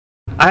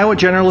Iowa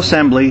General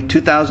Assembly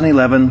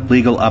 2011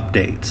 Legal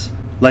Updates.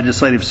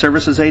 Legislative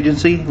Services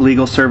Agency,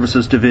 Legal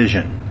Services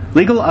Division.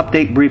 Legal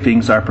update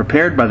briefings are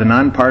prepared by the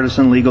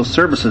Nonpartisan Legal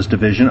Services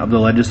Division of the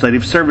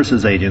Legislative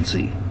Services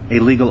Agency. A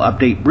legal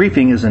update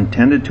briefing is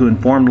intended to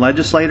inform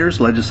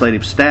legislators,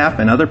 legislative staff,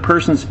 and other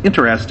persons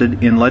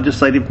interested in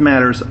legislative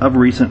matters of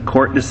recent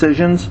court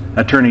decisions,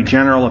 attorney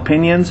general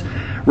opinions,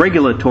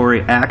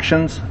 regulatory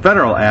actions,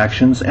 federal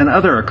actions, and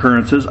other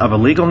occurrences of a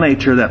legal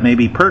nature that may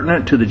be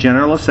pertinent to the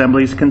General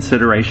Assembly's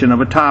consideration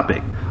of a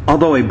topic.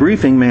 Although a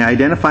briefing may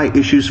identify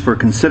issues for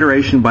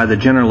consideration by the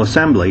General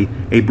Assembly,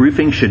 a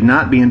briefing should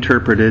not be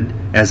interpreted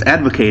as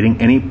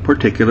advocating any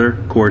particular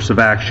course of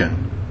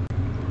action.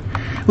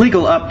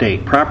 Legal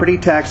update, property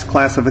tax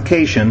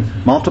classification,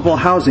 multiple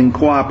housing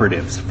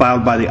cooperatives,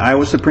 filed by the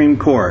Iowa Supreme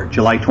Court,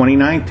 July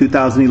 29,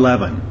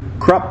 2011.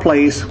 Krupp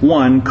Place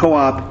 1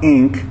 Co-op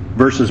Inc.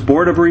 versus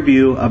Board of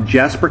Review of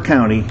Jasper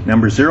County,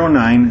 number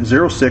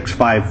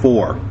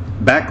 090654.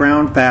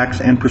 Background,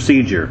 facts, and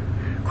procedure.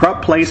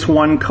 Krupp Place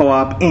 1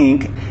 Co-op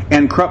Inc.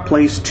 and Krupp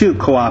Place 2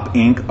 Co-op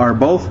Inc. are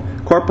both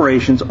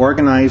corporations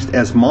organized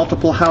as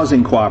multiple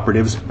housing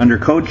cooperatives under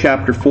Code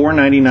Chapter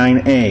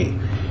 499A.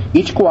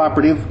 Each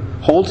cooperative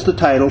holds the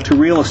title to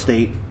real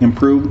estate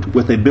improved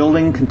with a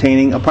building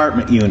containing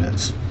apartment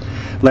units.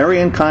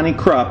 Larry and Connie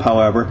Krupp,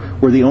 however,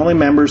 were the only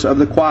members of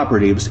the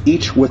cooperatives,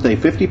 each with a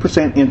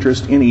 50%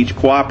 interest in each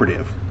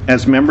cooperative.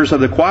 As members of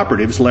the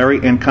cooperatives,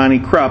 Larry and Connie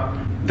Krupp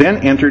then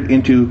entered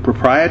into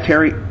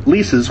proprietary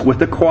leases with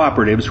the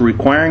cooperatives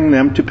requiring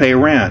them to pay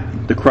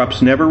rent. The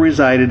Krupps never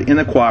resided in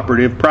the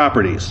cooperative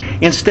properties.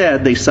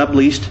 Instead, they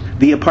subleased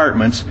the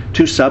apartments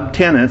to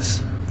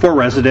subtenants for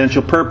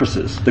residential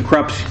purposes. The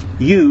Krupps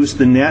used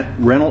the net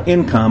rental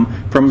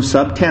income from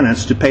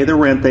subtenants to pay the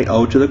rent they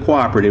owe to the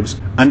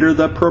cooperatives under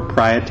the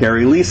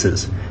proprietary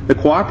leases. The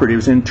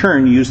cooperatives in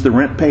turn used the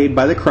rent paid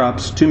by the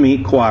Krupps to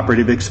meet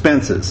cooperative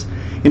expenses.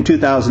 In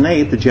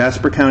 2008, the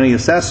Jasper County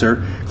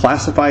Assessor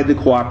classified the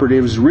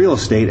cooperative's real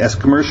estate as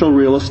commercial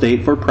real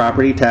estate for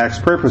property tax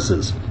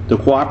purposes. The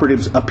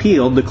cooperatives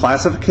appealed the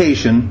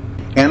classification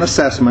and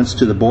assessments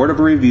to the Board of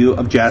Review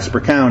of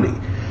Jasper County.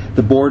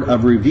 The Board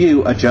of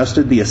Review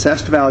adjusted the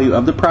assessed value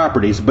of the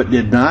properties but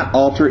did not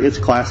alter its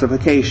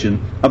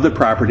classification of the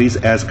properties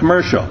as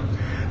commercial.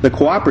 The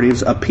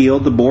cooperatives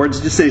appealed the board's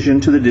decision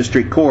to the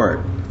district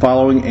court.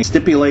 Following a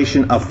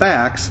stipulation of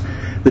facts,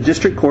 the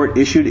district court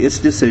issued its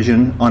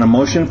decision on a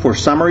motion for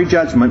summary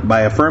judgment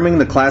by affirming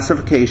the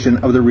classification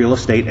of the real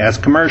estate as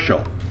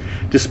commercial.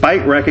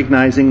 Despite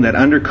recognizing that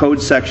under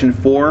Code Section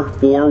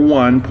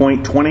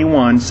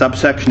 441.21,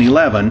 subsection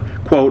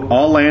 11, quote,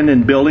 all land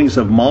and buildings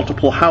of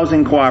multiple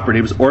housing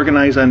cooperatives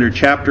organized under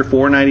Chapter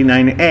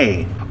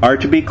 499A are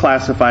to be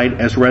classified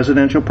as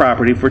residential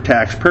property for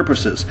tax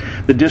purposes,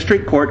 the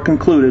district court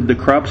concluded the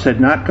Krupps had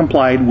not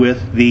complied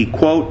with the,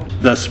 quote,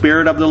 the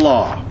spirit of the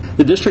law.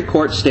 The district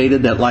court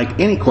stated that like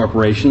any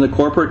corporation, the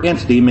corporate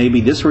entity may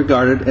be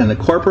disregarded and the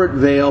corporate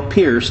veil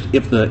pierced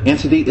if the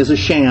entity is a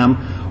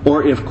sham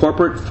or if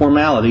corporate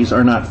formalities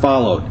are not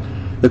followed.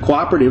 The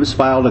cooperatives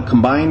filed a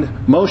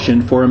combined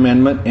motion for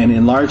amendment and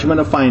enlargement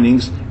of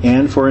findings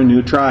and for a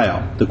new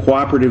trial. The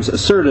cooperatives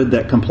asserted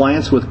that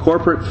compliance with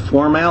corporate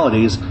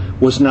formalities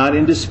was not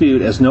in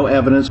dispute as no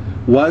evidence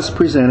was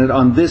presented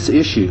on this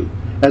issue.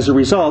 As a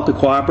result, the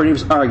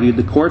cooperatives argued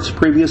the court's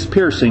previous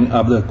piercing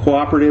of the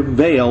cooperative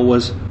veil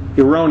was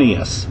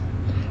erroneous.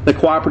 The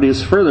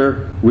cooperatives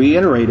further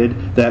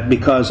reiterated that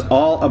because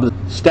all of the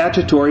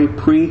statutory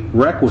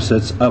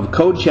prerequisites of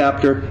Code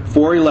Chapter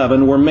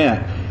 411 were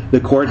met, the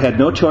court had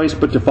no choice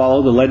but to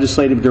follow the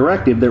legislative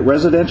directive that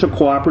residential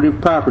cooperative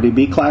property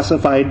be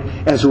classified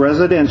as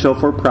residential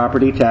for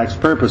property tax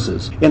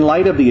purposes. In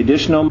light of the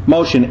additional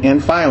motion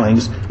and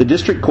filings, the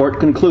district court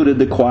concluded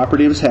the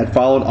cooperatives had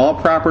followed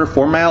all proper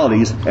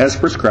formalities as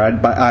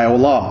prescribed by Iowa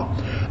law.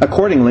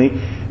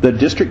 Accordingly, the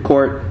district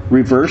court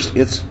reversed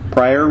its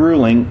prior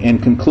ruling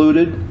and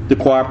concluded the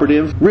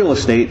cooperative real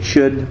estate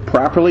should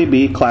properly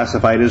be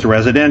classified as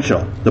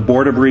residential. The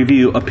Board of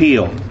Review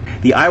appealed.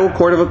 The Iowa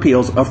Court of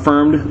Appeals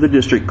affirmed the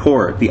district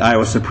court. The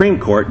Iowa Supreme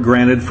Court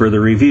granted further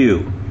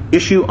review.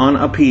 Issue on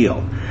appeal.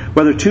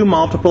 Whether two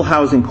multiple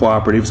housing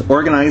cooperatives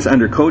organized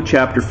under Code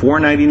Chapter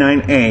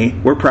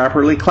 499A were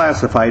properly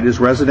classified as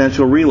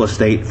residential real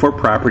estate for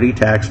property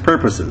tax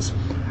purposes.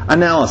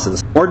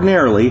 Analysis.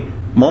 Ordinarily,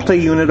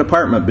 multi-unit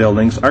apartment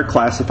buildings are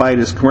classified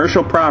as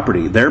commercial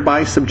property,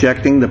 thereby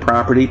subjecting the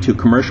property to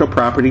commercial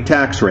property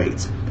tax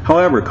rates.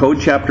 However,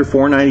 Code Chapter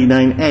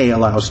 499A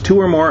allows two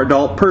or more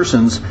adult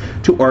persons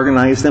to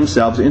organize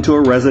themselves into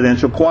a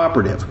residential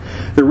cooperative.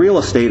 The real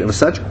estate of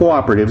such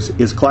cooperatives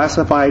is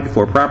classified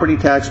for property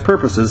tax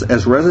purposes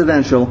as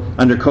residential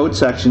under Code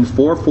Section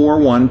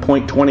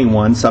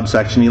 441.21,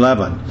 subsection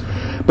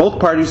 11. Both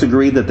parties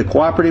agreed that the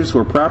cooperatives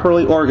were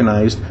properly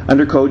organized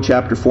under Code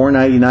Chapter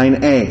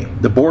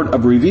 499A. The Board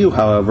of Review,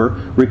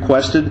 however,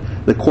 requested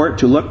the court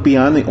to look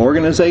beyond the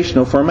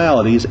organizational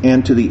formalities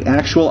and to the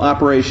actual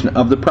operation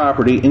of the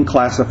property in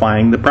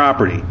classifying the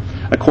property.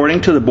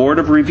 According to the Board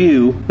of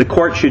Review, the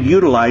court should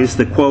utilize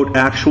the, quote,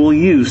 actual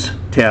use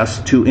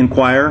test to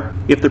inquire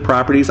if the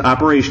property's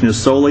operation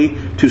is solely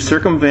to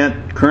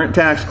circumvent current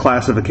tax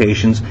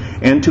classifications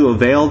and to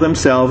avail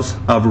themselves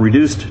of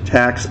reduced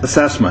tax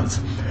assessments.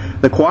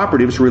 The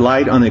cooperatives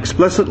relied on the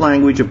explicit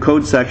language of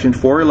Code Section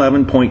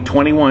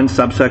 411.21,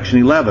 subsection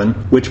 11,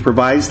 which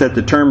provides that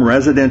the term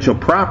residential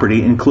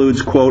property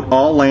includes, quote,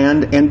 all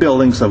land and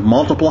buildings of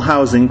multiple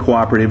housing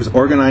cooperatives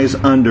organized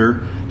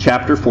under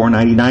Chapter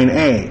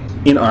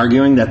 499A, in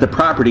arguing that the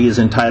property is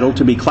entitled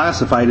to be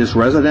classified as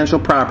residential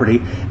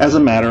property as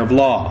a matter of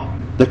law.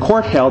 The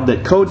court held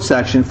that Code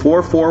Section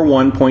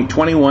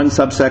 441.21,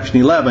 subsection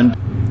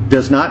 11,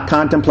 does not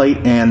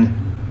contemplate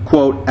an,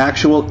 quote,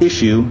 actual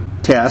issue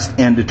test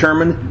and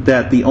determined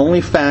that the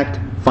only fact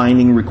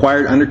finding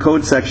required under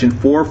Code Section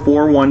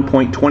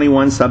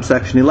 441.21,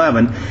 subsection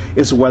 11,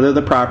 is whether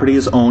the property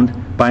is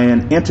owned by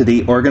an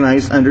entity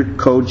organized under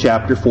Code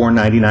Chapter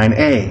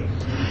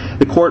 499A.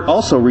 The court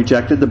also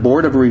rejected the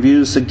Board of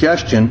Review's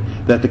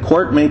suggestion that the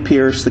court may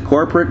pierce the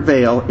corporate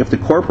veil if the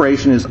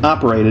corporation is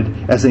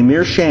operated as a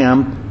mere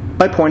sham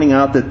by pointing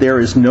out that there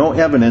is no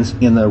evidence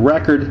in the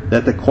record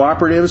that the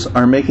cooperatives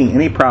are making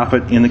any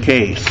profit in the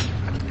case.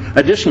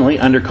 Additionally,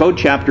 under Code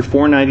Chapter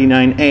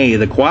 499A,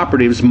 the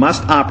cooperatives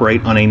must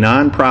operate on a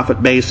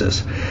non-profit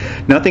basis.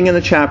 Nothing in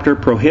the chapter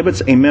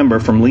prohibits a member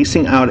from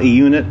leasing out a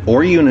unit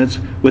or units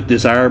with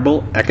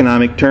desirable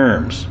economic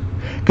terms.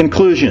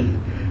 Conclusion.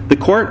 The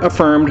court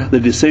affirmed the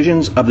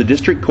decisions of the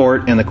District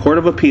Court and the Court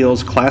of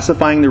Appeals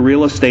classifying the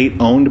real estate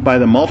owned by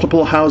the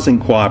multiple housing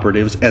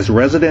cooperatives as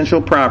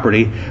residential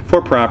property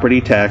for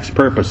property tax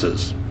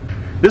purposes.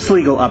 This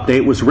legal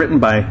update was written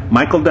by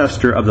Michael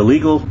Duster of the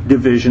Legal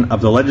Division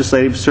of the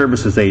Legislative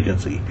Services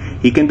Agency.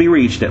 He can be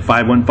reached at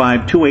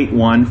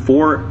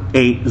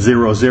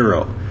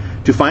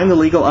 515-281-4800. To find the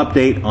legal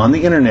update on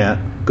the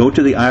Internet, go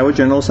to the Iowa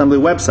General Assembly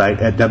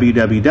website at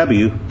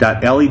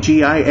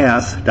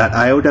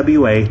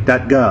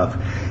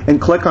www.legis.iowa.gov and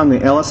click on the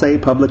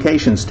LSA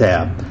Publications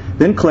tab.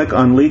 Then click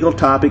on Legal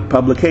Topic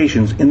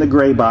Publications in the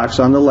gray box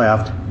on the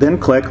left, then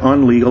click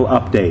on Legal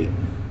Update.